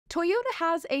Toyota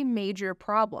has a major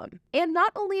problem. And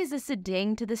not only is this a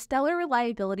ding to the stellar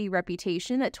reliability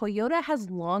reputation that Toyota has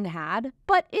long had,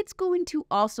 but it's going to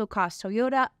also cost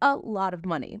Toyota a lot of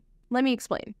money. Let me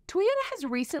explain. Toyota has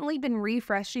recently been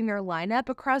refreshing their lineup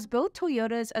across both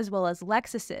Toyotas as well as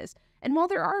Lexuses. And while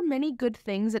there are many good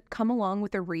things that come along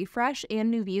with a refresh and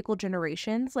new vehicle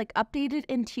generations, like updated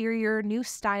interior, new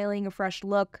styling, a fresh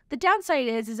look, the downside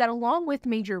is that along with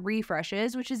major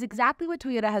refreshes, which is exactly what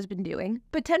Toyota has been doing,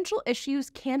 potential issues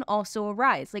can also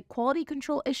arise, like quality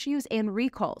control issues and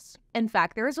recalls. In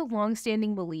fact, there is a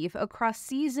long-standing belief across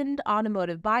seasoned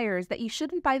automotive buyers that you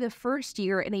shouldn't buy the first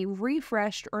year in a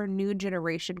refreshed or new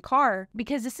generation car,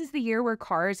 because this is the year where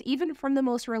cars, even from the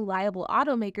most reliable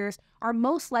automakers, are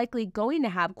most likely going to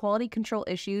have quality control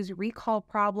issues, recall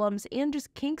problems, and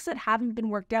just kinks that haven't been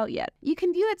worked out yet. You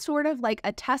can view it sort of like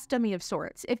a test dummy of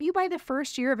sorts. If you buy the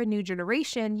first year of a new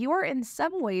generation, you are in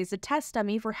some ways a test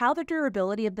dummy for how the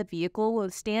durability of the vehicle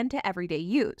will stand to everyday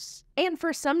use. And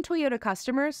for some Toyota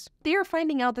customers, they are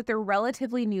finding out that their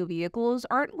relatively new vehicles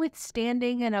aren't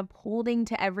withstanding and upholding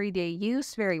to everyday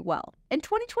use very well. In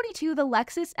 2022, the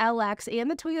Lexus LX and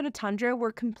the Toyota Tundra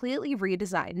were completely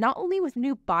redesigned, not only with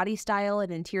new body style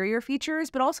and interior features,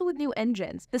 but also with new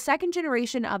engines. The second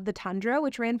generation of the Tundra,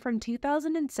 which ran from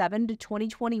 2007 to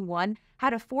 2021,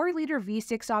 had a 4-liter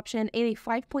V6 option and a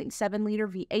 5.7-liter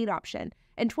V8 option.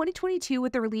 In 2022,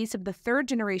 with the release of the third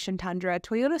generation Tundra,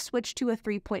 Toyota switched to a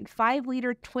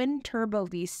 3.5-liter twin-turbo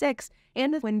V6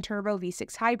 and a twin-turbo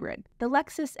V6 hybrid. The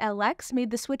Lexus LX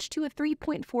made the switch to a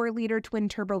 3.4-liter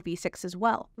twin-turbo V6 as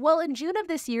well. Well, in June of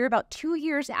this year, about 2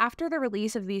 years after the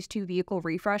release of these two vehicle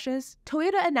refreshes,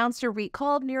 Toyota announced a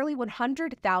recall of nearly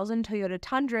 100,000 Toyota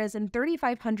Tundras and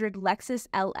 3,500 Lexus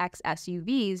LX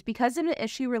SUVs because of an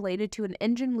issue related to an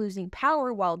engine losing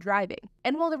power while driving.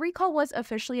 And while the recall was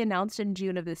officially announced in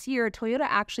June of this year, Toyota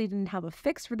actually didn't have a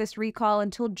fix for this recall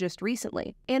until just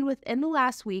recently. And within the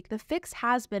last week, the fix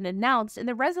has been announced, and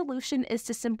the resolution is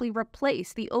to simply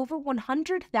replace the over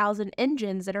 100,000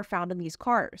 engines that are found in these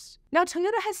cars. Now,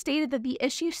 Toyota has stated that the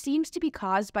issue seems to be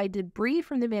caused by debris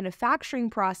from the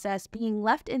manufacturing process being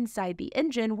left inside the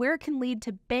engine, where it can lead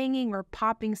to banging or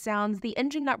popping sounds, the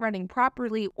engine not running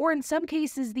properly, or in some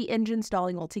cases, the engine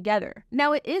stalling altogether.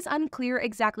 Now, it is unclear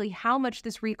exactly how much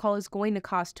this recall is going to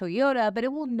cost Toyota, but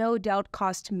it will no doubt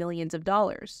cost millions of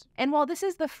dollars. And while this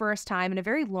is the first time in a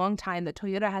very long time that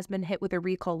Toyota has been hit with a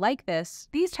recall like this,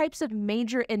 these types of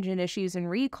major engine issues and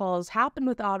recalls happen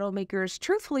with automakers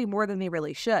truthfully more than they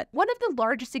really should. One of the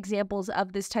largest examples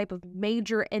of this type of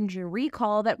major engine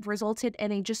recall that resulted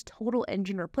in a just total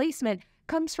engine replacement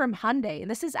comes from Hyundai, and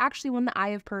this is actually one that I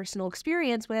have personal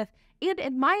experience with. And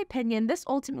in my opinion, this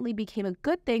ultimately became a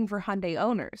good thing for Hyundai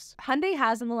owners. Hyundai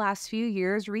has in the last few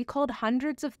years recalled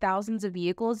hundreds of thousands of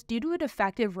vehicles due to a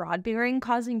defective rod bearing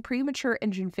causing premature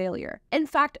engine failure. In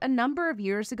fact, a number of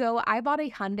years ago, I bought a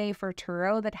Hyundai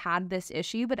Futuro that had this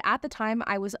issue, but at the time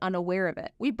I was unaware of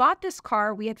it. We bought this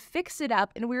car, we had fixed it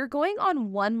up, and we were going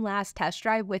on one last test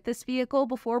drive with this vehicle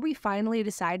before we finally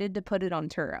decided to put it on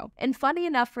Turo. And funny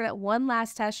enough, for that one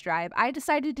last test drive, I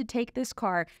decided to take this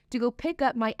car to go pick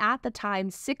up my at the time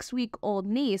 6-week-old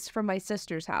niece from my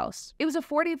sister's house. It was a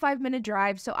 45-minute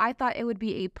drive, so I thought it would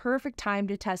be a perfect time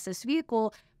to test this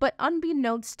vehicle, but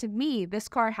unbeknownst to me, this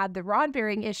car had the rod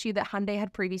bearing issue that Hyundai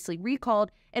had previously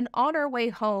recalled, and on our way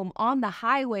home on the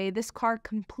highway, this car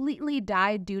completely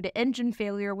died due to engine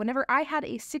failure whenever I had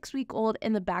a 6-week-old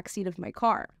in the backseat of my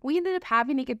car. We ended up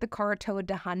having to get the car towed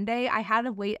to Hyundai. I had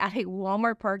to wait at a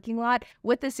Walmart parking lot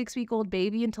with the 6-week-old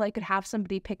baby until I could have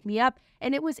somebody pick me up,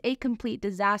 and it was a complete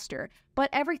disaster. But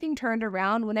everything turned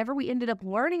around whenever we ended up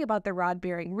learning about the rod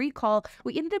bearing recall.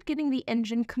 We ended up getting the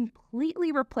engine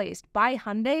completely replaced by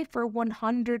Hyundai for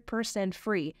 100%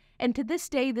 free. And to this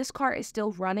day, this car is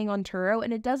still running on Turo,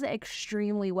 and it does it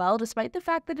extremely well, despite the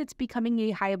fact that it's becoming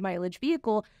a high mileage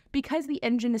vehicle because the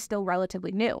engine is still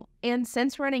relatively new. And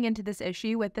since running into this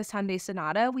issue with this Hyundai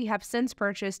Sonata, we have since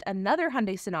purchased another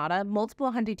Hyundai Sonata,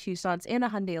 multiple Hyundai Tucsons, and a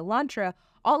Hyundai Elantra,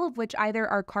 all of which either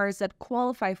are cars that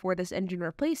qualify for this engine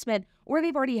replacement or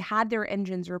they've already had their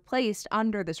engines replaced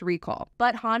under this recall.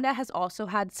 But Honda has also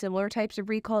had similar types of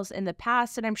recalls in the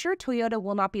past, and I'm sure Toyota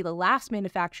will not be the last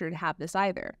manufacturer to have this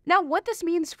either. Now, what this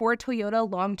means for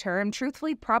Toyota long-term,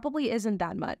 truthfully, probably isn't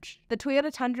that much. The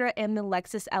Toyota Tundra and the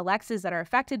Lexus LXs that are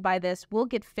affected by this will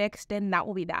get fixed, and that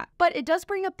will be that. But it does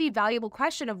bring up the valuable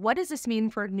question of what does this mean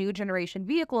for new generation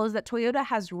vehicles that Toyota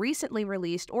has recently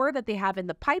released or that they have in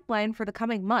the pipeline for the coming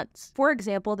coming months. For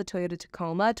example, the Toyota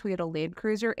Tacoma, Toyota Land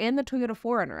Cruiser, and the Toyota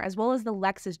 4Runner, as well as the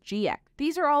Lexus GX.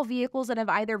 These are all vehicles that have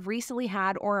either recently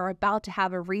had or are about to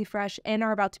have a refresh and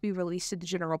are about to be released to the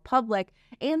general public,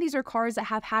 and these are cars that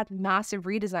have had massive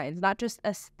redesigns, not just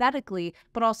aesthetically,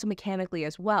 but also mechanically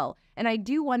as well. And I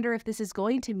do wonder if this is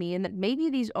going to mean that maybe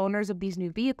these owners of these new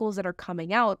vehicles that are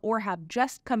coming out or have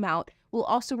just come out will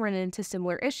also run into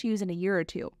similar issues in a year or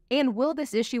two. And will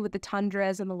this issue with the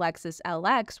Tundras and the Lexus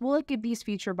LX, will it give these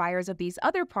future buyers of these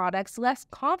other products less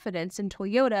confidence in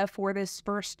Toyota for this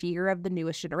first year of the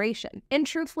newest generation? And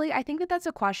truthfully, I think that that's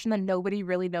a question that nobody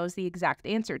really knows the exact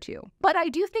answer to. But I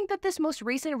do think that this most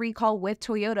recent recall with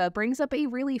Toyota brings up a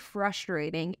really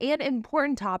frustrating and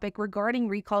important topic regarding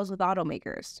recalls with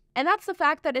automakers. And that's the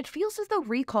fact that it feels as though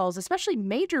recalls, especially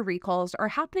major recalls, are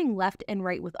happening left and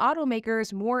right with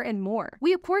automakers more and more.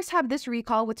 We of course have this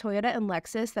recall with Toyota and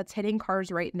Lexus that's hitting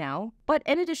cars right now, but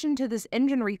in addition to this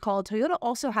engine recall, Toyota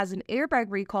also has an airbag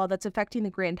recall that's affecting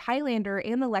the Grand Highlander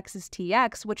and the Lexus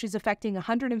TX, which is affecting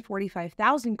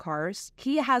 145,000 cars.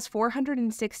 Kia has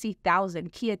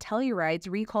 460,000 Kia Tellurides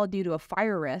recalled due to a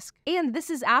fire risk, and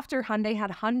this is after Hyundai had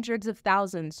hundreds of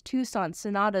thousands Tucson,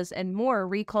 Sonatas, and more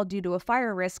recalled due to a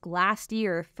fire risk last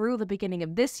year through the beginning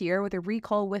of this year with a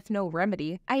recall with no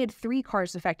remedy. I had 3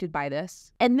 cars affected by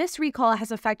this, and this recall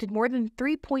has affected more than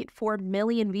 3.4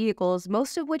 million vehicles,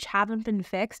 most of which haven't been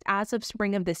fixed as of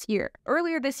spring of this year.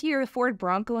 Earlier this year, the Ford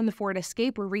Bronco and the Ford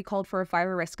Escape were recalled for a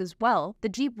fire risk as well. The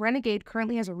Jeep Renegade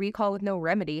currently has a recall with no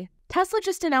remedy. Tesla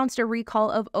just announced a recall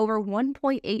of over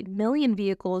 1.8 million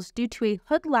vehicles due to a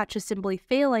hood latch assembly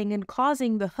failing and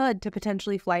causing the hood to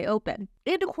potentially fly open.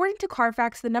 And according to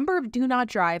Carfax, the number of do not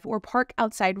drive or park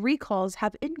outside recalls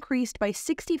have increased by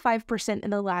 65% in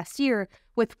the last year,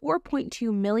 with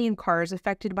 4.2 million cars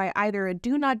affected by either a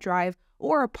do not drive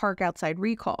or a park outside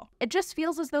recall. It just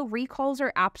feels as though recalls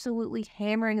are absolutely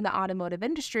hammering the automotive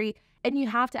industry, and you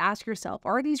have to ask yourself,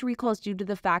 are these recalls due to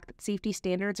the fact that safety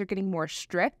standards are getting more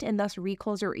strict and thus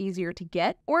recalls are easier to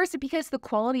get? Or is it because the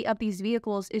quality of these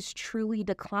vehicles is truly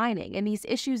declining and these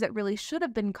issues that really should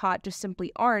have been caught just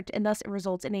simply aren't, and thus it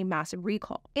results in a massive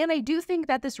recall? And I do think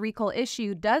that this recall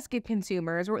issue does give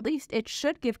consumers, or at least it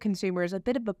should give consumers, a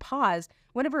bit of a pause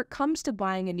whenever it comes to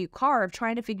buying a new car, of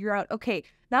trying to figure out, okay,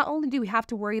 not only do we have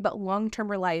to worry about long-term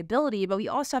reliability, but we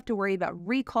also have to worry about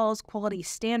recalls, quality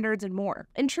standards, and more.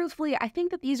 And truthfully, I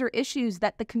think that these are issues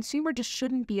that the consumer just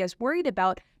shouldn't be as worried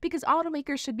about, because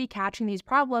automakers should be catching these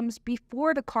problems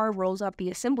before the car rolls up the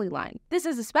assembly line. This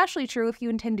is especially true if you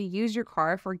intend to use your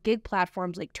car for gig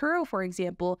platforms like Turo, for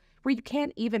example, where you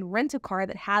can't even rent a car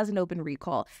that has an open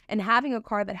recall, and having a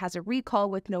car that has a recall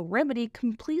with no remedy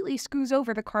completely screws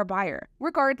over the car buyer.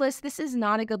 Regardless, this is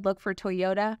not a good look for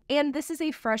Toyota, and this is a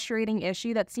frustrating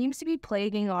issue that seems to be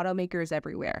plaguing automakers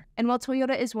everywhere. And while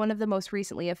Toyota is one of the most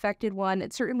recently affected one,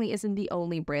 it certainly isn't the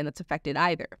only brand that's affected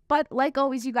either. But like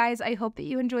always, you guys, I hope that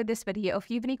you enjoyed this video.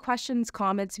 If you have any questions,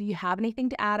 comments, if you have anything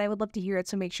to add, I would love to hear it,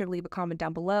 so make sure to leave a comment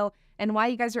down below. And while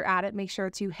you guys are at it, make sure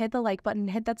to hit the like button,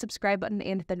 hit that subscribe button,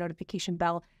 and hit the notification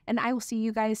bell. And I will see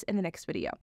you guys in the next video.